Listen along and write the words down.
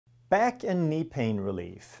Back and knee pain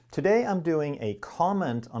relief. Today I'm doing a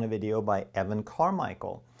comment on a video by Evan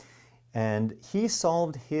Carmichael, and he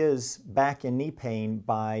solved his back and knee pain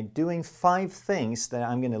by doing 5 things that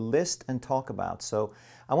I'm going to list and talk about. So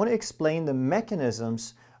I want to explain the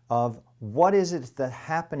mechanisms of what is it that's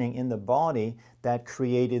happening in the body that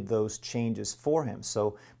created those changes for him.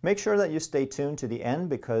 So make sure that you stay tuned to the end,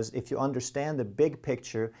 because if you understand the big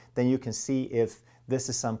picture, then you can see if this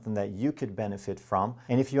is something that you could benefit from.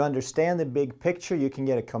 And if you understand the big picture, you can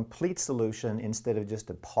get a complete solution instead of just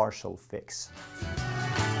a partial fix.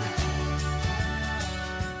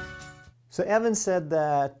 So Evan said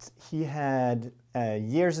that he had,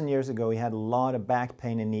 years and years ago, he had a lot of back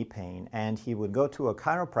pain and knee pain, and he would go to a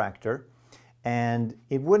chiropractor and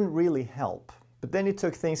it wouldn't really help. But then he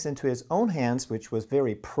took things into his own hands, which was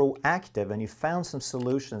very proactive, and he found some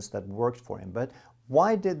solutions that worked for him. But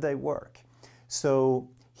why did they work? So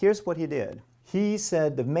here's what he did. He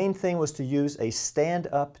said the main thing was to use a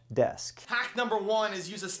stand-up desk. Hack number 1 is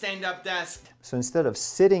use a stand-up desk. So instead of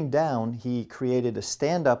sitting down, he created a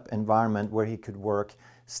stand-up environment where he could work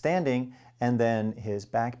standing, and then his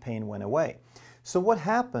back pain went away. So what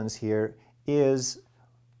happens here is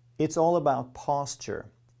it's all about posture.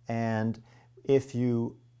 And if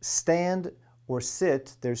you stand or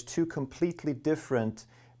sit, there's 2 completely different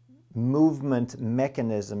movement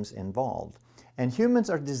mechanisms involved. And humans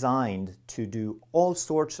are designed to do all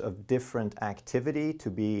sorts of different activity, to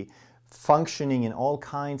be functioning in all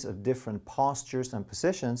kinds of different postures and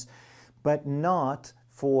positions, but not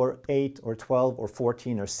for 8 or 12 or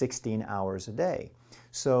 14 or 16 hours a day.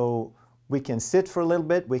 So we can sit for a little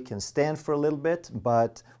bit, we can stand for a little bit,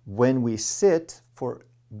 but when we sit for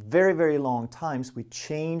very, very long times, we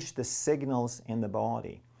change the signals in the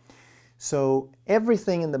body. So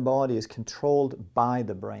everything in the body is controlled by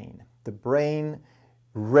the brain. The brain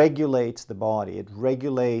regulates the body. It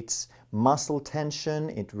regulates muscle tension,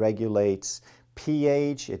 it regulates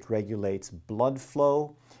pH, it regulates blood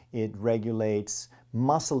flow, it regulates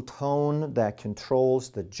muscle tone that controls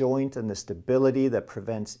the joint and the stability that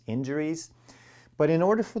prevents injuries. But in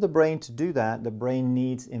order for the brain to do that, the brain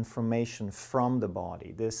needs information from the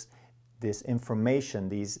body. This information,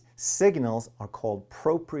 these signals, are called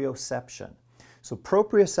proprioception. So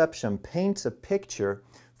proprioception paints a picture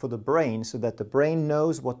for the brain so that the brain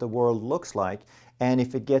knows what the world looks like, and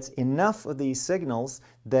if it gets enough of these signals,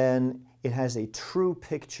 then it has a true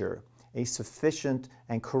picture, a sufficient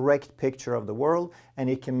and correct picture of the world, and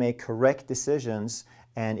it can make correct decisions,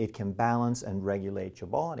 and it can balance and regulate your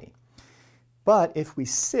body. But if we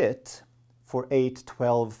sit for 8,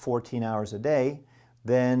 12, 14 hours a day,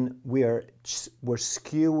 then we're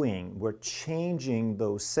skewing, we're changing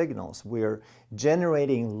those signals. We're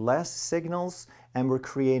generating less signals, and we're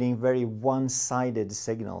creating very one-sided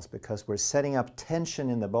signals because we're setting up tension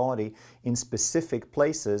in the body in specific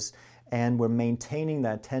places, and we're maintaining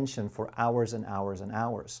that tension for hours and hours and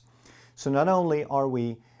hours. So not only are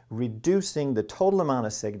we reducing the total amount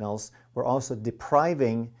of signals, we're also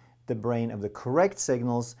depriving the brain of the correct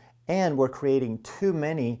signals, and we're creating too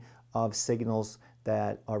many of signals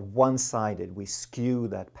that are one-sided. We skew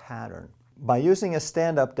that pattern. By using a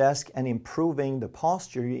stand-up desk and improving the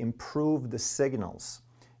posture, you improve the signals.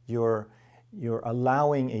 You're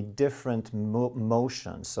allowing a different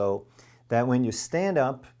motion, so that when you stand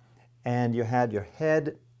up and you had your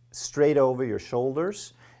head straight over your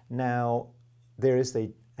shoulders, now there is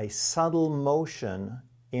a subtle motion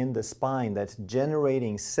in the spine that's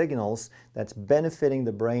generating signals that's benefiting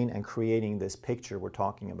the brain and creating this picture we're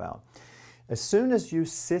talking about. As soon as you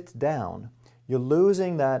sit down, you're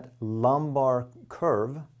losing that lumbar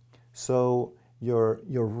curve, so you're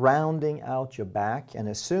rounding out your back, and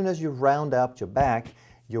as soon as you round out your back,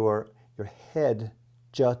 your head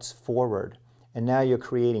juts forward, and now you're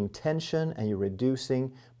creating tension and you're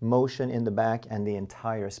reducing motion in the back and the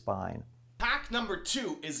entire spine. Hack number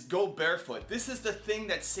 2 is go barefoot. This is the thing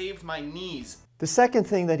that saved my knees. The second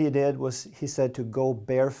thing that he did was he said to go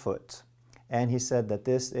barefoot. And he said that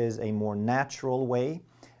this is a more natural way,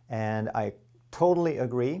 and I totally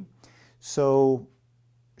agree. So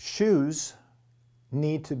shoes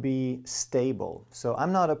need to be stable. So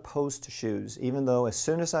I'm not opposed to shoes, even though as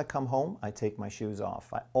soon as I come home, I take my shoes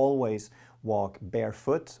off. I always walk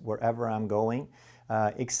barefoot wherever I'm going,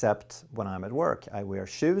 except when I'm at work. I wear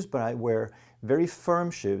shoes, but I wear very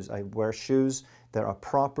firm shoes. I wear shoes that are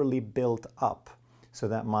properly built up so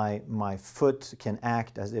that my foot can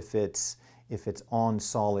act as if it's on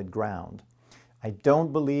solid ground. I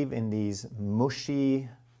don't believe in these mushy,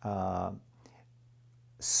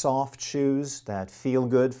 soft shoes that feel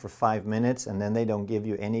good for 5 minutes and then they don't give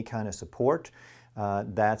you any kind of support.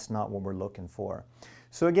 That's not what we're looking for.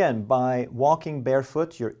 So again, by walking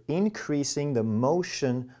barefoot, you're increasing the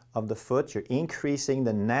motion of the foot, you're increasing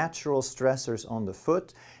the natural stressors on the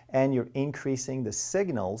foot, and you're increasing the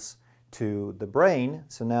signals to the brain.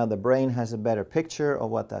 So now the brain has a better picture of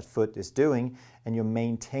what that foot is doing, and you're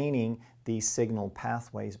maintaining these signal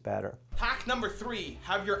pathways better. Hack number 3,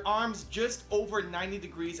 have your arms just over 90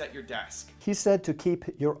 degrees at your desk. He said to keep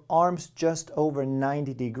your arms just over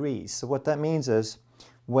 90 degrees. So what that means is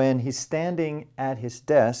when he's standing at his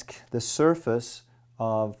desk, the surface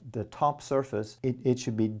of the top surface, it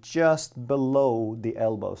should be just below the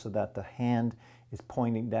elbow so that the hand is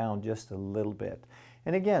pointing down just a little bit.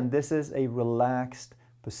 And again, this is a relaxed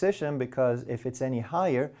position because if it's any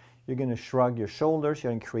higher, you're going to shrug your shoulders,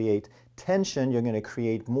 you're going to create tension, you're going to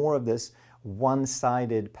create more of this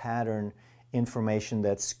one-sided pattern information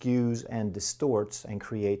that skews and distorts and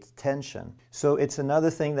creates tension. So it's another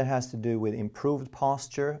thing that has to do with improved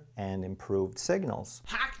posture and improved signals.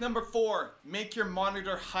 Hack number 4, make your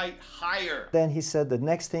monitor height higher. Then he said the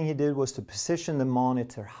next thing he did was to position the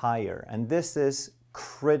monitor higher. And this is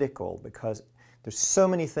critical because there's so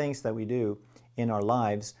many things that we do in our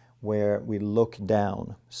lives where we look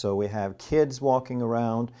down. So we have kids walking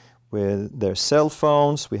around with their cell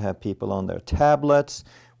phones, we have people on their tablets,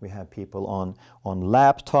 we have people on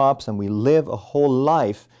laptops, and we live a whole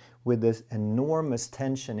life with this enormous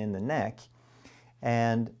tension in the neck.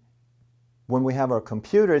 And when we have our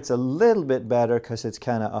computer, it's a little bit better because it's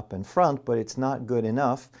kind of up in front, but it's not good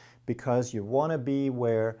enough because you want to be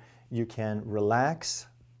where you can relax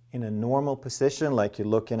in a normal position, like you're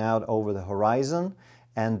looking out over the horizon,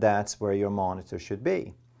 and that's where your monitor should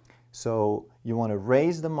be. So you want to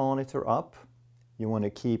raise the monitor up, you want to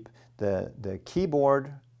keep the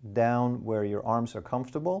keyboard down where your arms are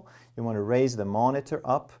comfortable, you want to raise the monitor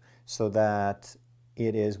up so that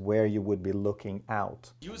it is where you would be looking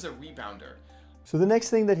out. Use a rebounder. So the next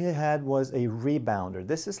thing that he had was a rebounder.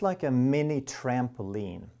 This is like a mini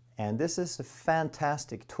trampoline, and this is a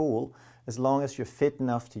fantastic tool as long as you're fit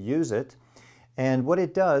enough to use it. And what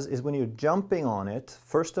it does is when you're jumping on it,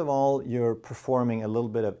 first of all, you're performing a little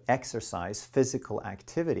bit of exercise, physical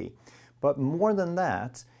activity. But more than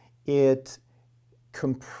that, it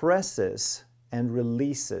compresses and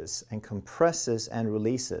releases and compresses and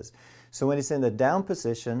releases. So when it's in the down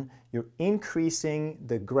position, you're increasing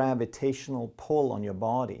the gravitational pull on your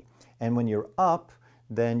body. And when you're up,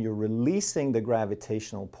 then you're releasing the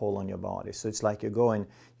gravitational pull on your body. So it's like you're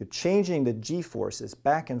changing the G-forces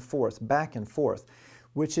back and forth,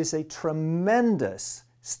 which is a tremendous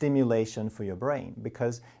stimulation for your brain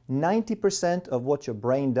because 90% of what your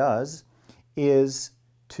brain does is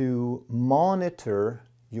to monitor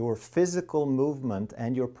your physical movement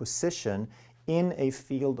and your position in a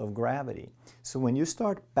field of gravity. So when you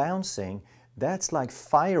start bouncing, that's like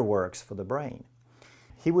fireworks for the brain.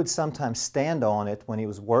 He would sometimes stand on it when he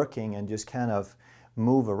was working and just kind of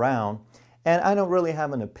move around. And I don't really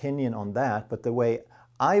have an opinion on that, but the way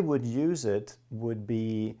I would use it would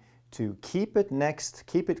be to keep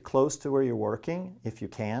it close to where you're working, if you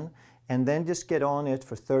can, and then just get on it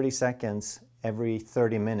for 30 seconds every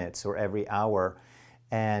 30 minutes or every hour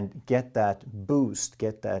and get that boost,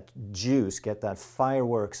 get that juice, get that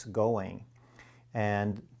fireworks going.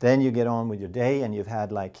 And then you get on with your day and you've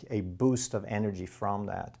had like a boost of energy from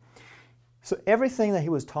that. So everything that he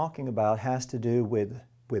was talking about has to do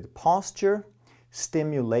with posture,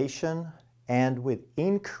 stimulation, and with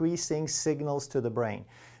increasing signals to the brain.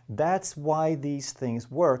 That's why these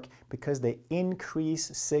things work, because they increase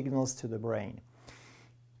signals to the brain.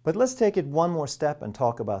 But let's take it one more step and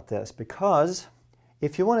talk about this, because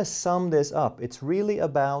if you want to sum this up, it's really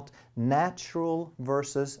about natural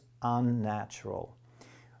versus unnatural.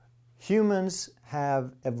 Humans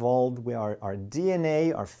have evolved, our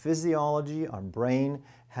DNA, our physiology, our brain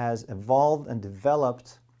has evolved and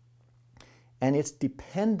developed, and it's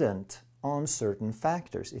dependent on certain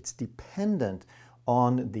factors. It's dependent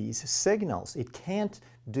on these signals. It can't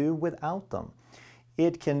do without them.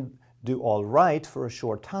 It can do all right for a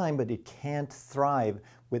short time, but it can't thrive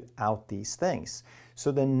without these things.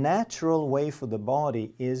 So the natural way for the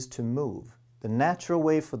body is to move. The natural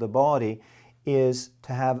way for the body is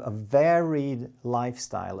to have a varied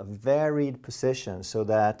lifestyle, a varied position, so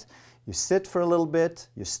that you sit for a little bit,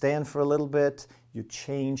 you stand for a little bit, you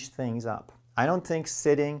change things up. I don't think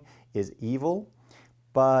sitting is evil,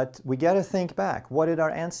 but we got to think back. What did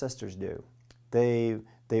our ancestors do? They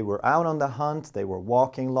were out on the hunt, they were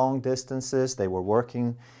walking long distances, they were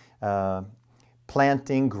working,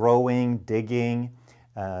 planting, growing, digging.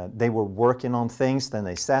 They were working on things, then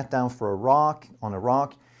they sat down on a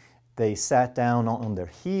rock, they sat down on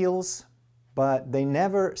their heels, but they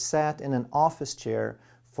never sat in an office chair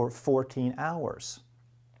for 14 hours.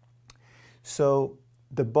 So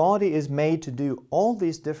the body is made to do all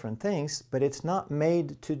these different things, but it's not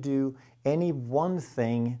made to do any one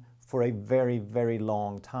thing for a very, very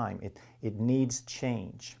long time. It needs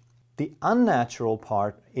change. The unnatural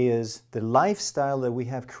part is the lifestyle that we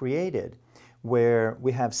have created, where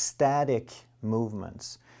we have static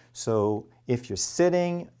movements. So if you're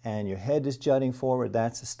sitting and your head is jutting forward,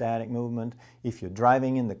 that's a static movement. If you're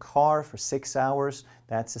driving in the car for 6 hours,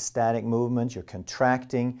 that's a static movement. You're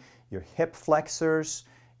contracting your hip flexors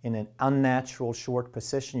in an unnatural short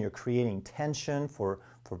position. You're creating tension for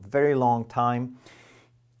a very long time.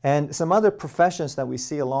 And some other professions that we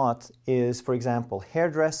see a lot is, for example,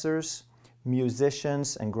 hairdressers,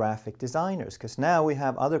 musicians, and graphic designers. Because now we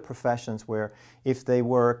have other professions where if they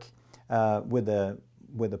work with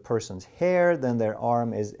a person's hair, then their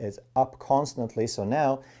arm is up constantly. So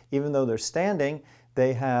now, even though they're standing,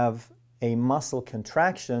 they have a muscle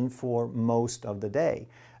contraction for most of the day.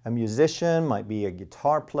 A musician might be a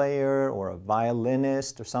guitar player or a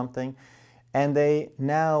violinist or something, and they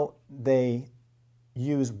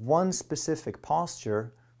use one specific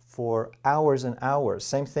posture for hours and hours.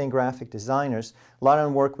 Same thing, graphic designers. A lot of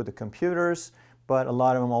them work with the computers, but a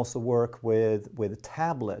lot of them also work with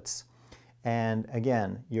tablets. And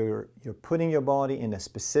again, you're putting your body in a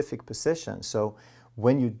specific position. So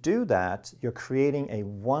when you do that, you're creating a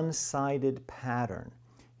one-sided pattern.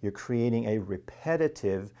 You're creating a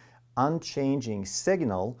repetitive, unchanging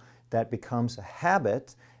signal that becomes a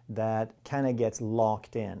habit that kind of gets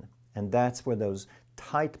locked in. And that's where those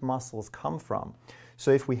tight muscles come from. So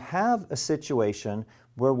if we have a situation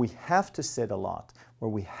where we have to sit a lot, where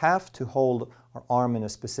we have to hold our arm in a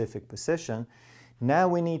specific position, now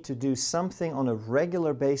we need to do something on a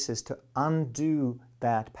regular basis to undo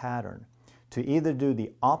that pattern. To either do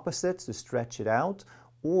the opposites, to stretch it out,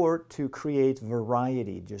 or to create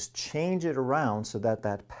variety, just change it around so that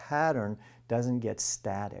that pattern doesn't get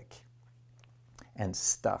static and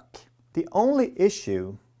stuck. The only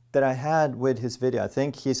issue that I had with his video, I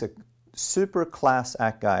think he's a super class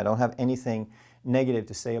act guy. I don't have anything negative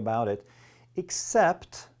to say about it,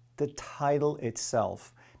 except the title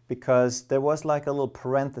itself, because there was like a little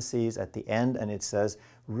parentheses at the end and it says,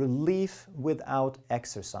 relief without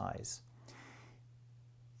exercise.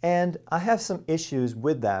 And I have some issues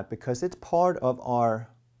with that because it's part of our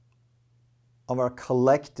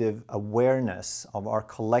collective awareness, of our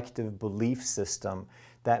collective belief system,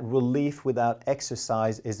 that relief without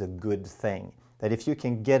exercise is a good thing. That if you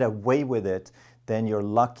can get away with it, then you're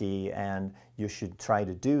lucky and you should try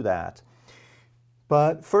to do that.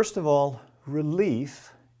 But first of all,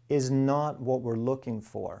 relief is not what we're looking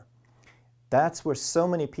for. That's where so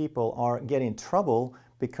many people are getting trouble,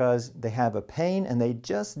 because they have a pain and they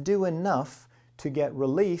just do enough to get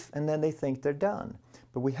relief and then they think they're done.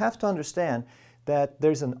 But we have to understand that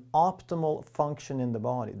there's an optimal function in the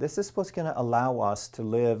body. This is what's going to allow us to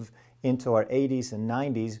live into our 80s and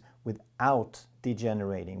 90s without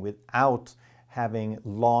degenerating, without having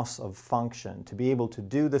loss of function, to be able to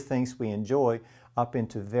do the things we enjoy up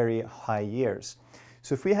into very high years.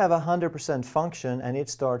 So if we have 100% function and it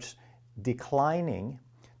starts declining,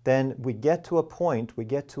 then we get to a point, we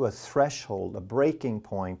get to a threshold, a breaking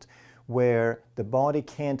point, where the body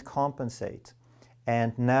can't compensate.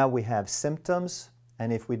 And now we have symptoms,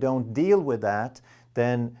 and if we don't deal with that,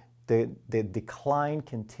 then the decline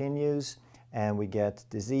continues, and we get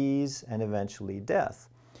disease and eventually death.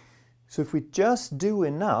 So if we just do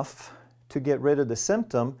enough to get rid of the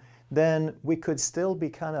symptom, then we could still be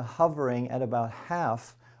kind of hovering at about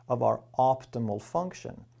half of our optimal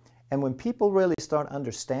function. And when people really start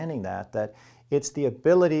understanding that it's the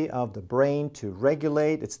ability of the brain to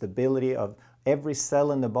regulate, it's the ability of every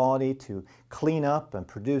cell in the body to clean up and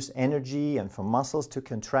produce energy and for muscles to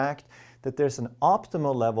contract, that there's an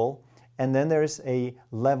optimal level, and then there's a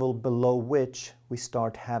level below which we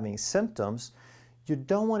start having symptoms. You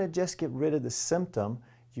don't want to just get rid of the symptom,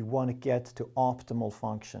 you want to get to optimal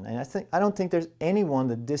function. And I don't think there's anyone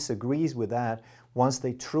that disagrees with that once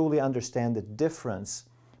they truly understand the difference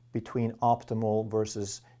between optimal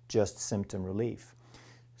versus just symptom relief.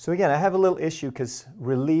 So again, I have a little issue because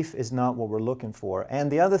relief is not what we're looking for.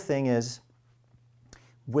 And the other thing is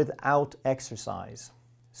without exercise.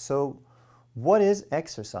 So what is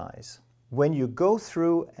exercise? When you go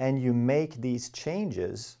through and you make these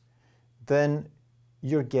changes, then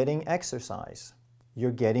you're getting exercise.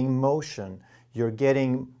 You're getting motion. You're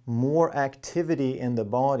getting more activity in the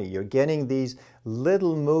body. You're getting these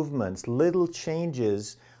little movements, little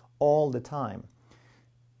changes all the time.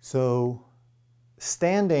 So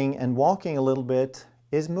standing and walking a little bit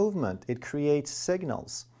is movement. It creates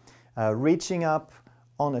signals. Reaching up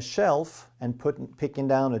on a shelf and picking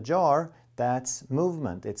down a jar, that's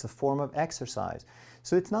movement. It's a form of exercise.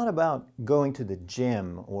 So it's not about going to the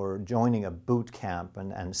gym or joining a boot camp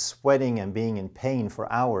and sweating and being in pain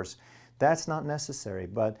for hours. That's not necessary,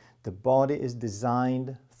 but the body is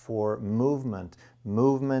designed for movement.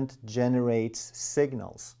 Movement generates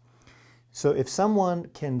signals. So if someone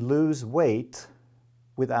can lose weight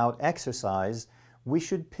without exercise, we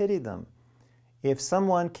should pity them. If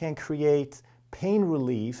someone can create pain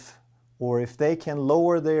relief, or if they can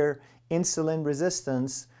lower their insulin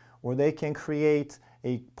resistance, or they can create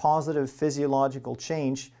a positive physiological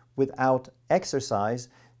change without exercise,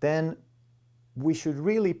 then we should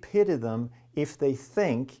really pity them if they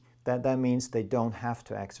think that that means they don't have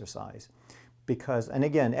to exercise. Because, and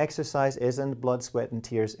again, exercise isn't blood, sweat, and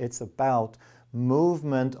tears. It's about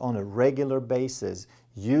movement on a regular basis,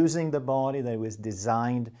 using the body that was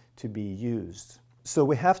designed to be used. So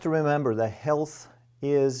we have to remember that health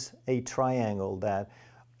is a triangle, that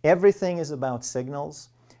everything is about signals,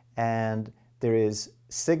 and there is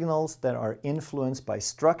signals that are influenced by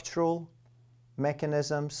structural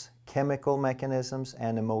mechanisms, chemical mechanisms,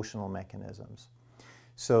 and emotional mechanisms.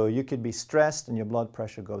 So you could be stressed and your blood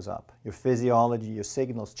pressure goes up. Your physiology, your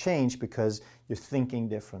signals change because you're thinking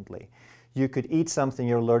differently. You could eat something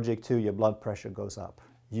you're allergic to, your blood pressure goes up.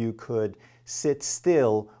 You could sit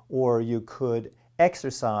still, or you could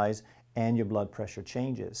exercise and your blood pressure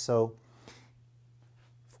changes. So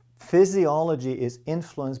physiology is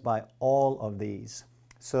influenced by all of these.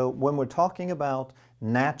 So when we're talking about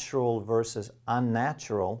natural versus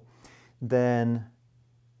unnatural, then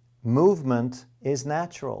movement is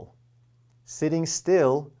natural. Sitting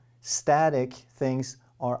still, static things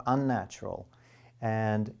are unnatural.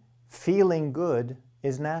 And feeling good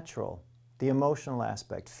is natural. The emotional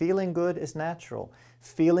aspect. Feeling good is natural.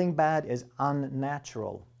 Feeling bad is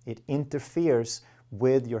unnatural. It interferes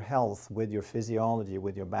with your health, with your physiology,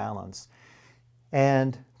 with your balance.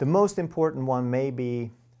 And the most important one may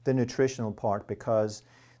be the nutritional part, because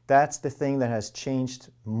that's the thing that has changed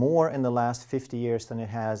more in the last 50 years than it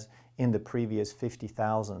has in the previous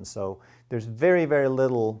 50,000. So there's very, very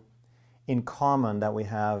little in common that we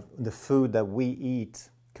have, the food that we eat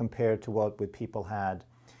compared to what people had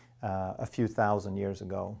a few thousand years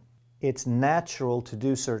ago. It's natural to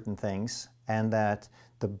do certain things, and that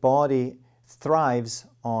the body thrives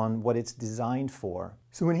on what it's designed for.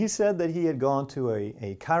 So when he said that he had gone to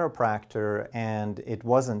a chiropractor and it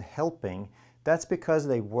wasn't helping, that's because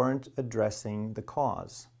they weren't addressing the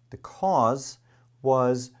cause. The cause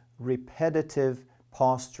was repetitive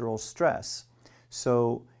postural stress.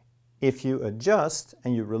 So if you adjust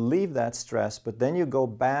and you relieve that stress, but then you go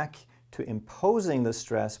back to imposing the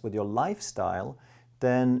stress with your lifestyle,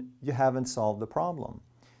 then you haven't solved the problem.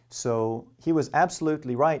 So he was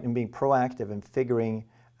absolutely right in being proactive and figuring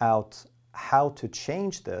out how to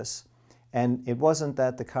change this. And it wasn't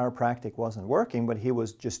that the chiropractic wasn't working, but he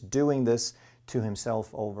was just doing this to himself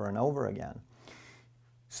over and over again.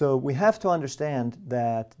 So we have to understand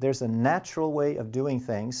that there's a natural way of doing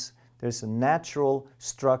things. There's a natural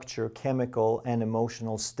structure, chemical, and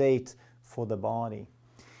emotional state for the body.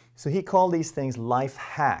 So he called these things life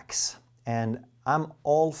hacks. And I'm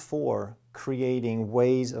all for creating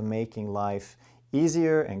ways of making life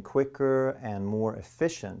easier and quicker and more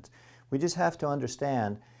efficient. We just have to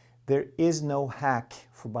understand there is no hack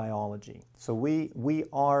for biology. So we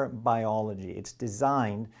are biology. It's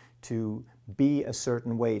designed to be a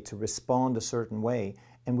certain way, to respond a certain way,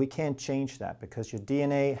 and we can't change that because your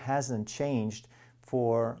DNA hasn't changed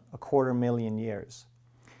for 250,000 years.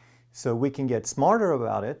 So we can get smarter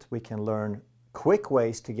about it. We can learn quick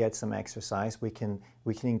ways to get some exercise. We can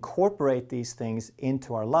incorporate these things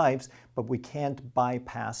into our lives, but we can't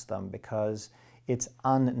bypass them because it's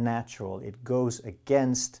unnatural. It goes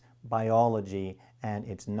against biology and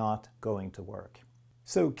it's not going to work.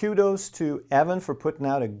 So kudos to Evan for putting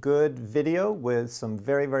out a good video with some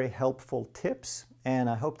very, very helpful tips. And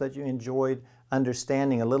I hope that you enjoyed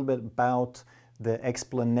understanding a little bit about the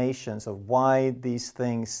explanations of why these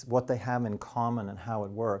things, what they have in common and how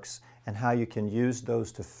it works, and how you can use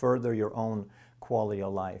those to further your own quality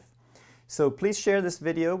of life. So please share this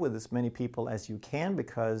video with as many people as you can,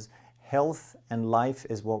 because health and life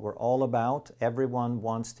is what we're all about. Everyone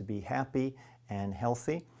wants to be happy and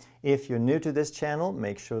healthy. If you're new to this channel,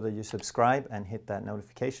 make sure that you subscribe and hit that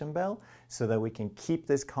notification bell so that we can keep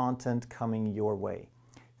this content coming your way.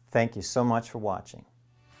 Thank you so much for watching.